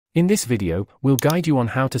In this video, we'll guide you on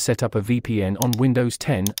how to set up a VPN on Windows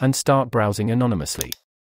 10 and start browsing anonymously.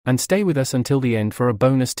 And stay with us until the end for a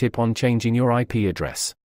bonus tip on changing your IP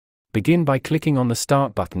address. Begin by clicking on the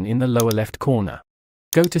Start button in the lower left corner.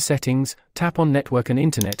 Go to Settings, tap on Network and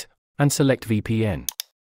Internet, and select VPN.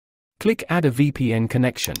 Click Add a VPN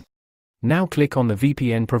connection. Now click on the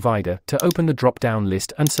VPN provider to open the drop-down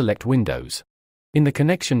list and select Windows. In the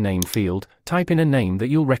connection name field, type in a name that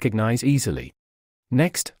you'll recognize easily.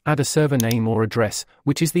 Next, add a server name or address,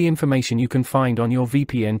 which is the information you can find on your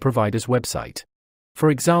VPN provider's website. For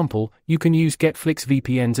example, you can use Getflix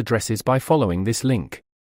VPN's addresses by following this link.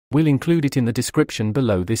 We'll include it in the description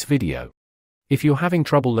below this video. If you're having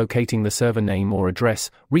trouble locating the server name or address,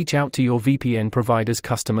 reach out to your VPN provider's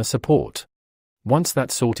customer support. Once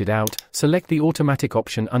that's sorted out, select the automatic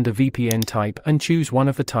option under VPN type and choose one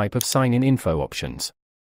of the type of sign-in info options.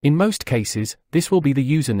 In most cases, this will be the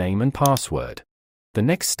username and password. The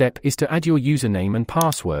next step is to add your username and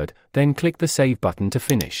password, then click the Save button to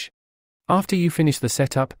finish. After you finish the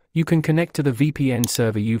setup, you can connect to the VPN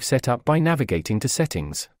server you've set up by navigating to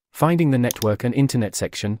Settings, finding the Network and Internet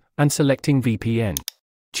section, and selecting VPN.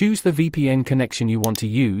 Choose the VPN connection you want to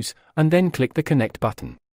use, and then click the Connect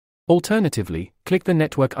button. Alternatively, click the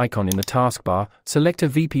network icon in the taskbar, select a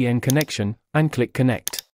VPN connection, and click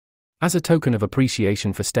Connect. As a token of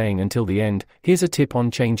appreciation for staying until the end, here's a tip on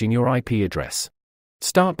changing your IP address.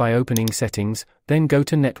 Start by opening Settings, then go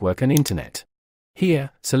to Network and Internet. Here,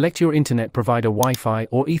 select your internet provider Wi-Fi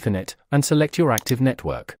or Ethernet, and select your active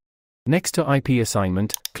network. Next to IP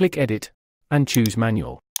assignment, click Edit, and choose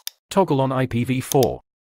Manual. Toggle on IPv4.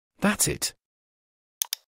 That's it.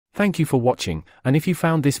 Thank you for watching, and if you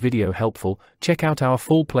found this video helpful, check out our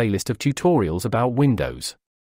full playlist of tutorials about Windows.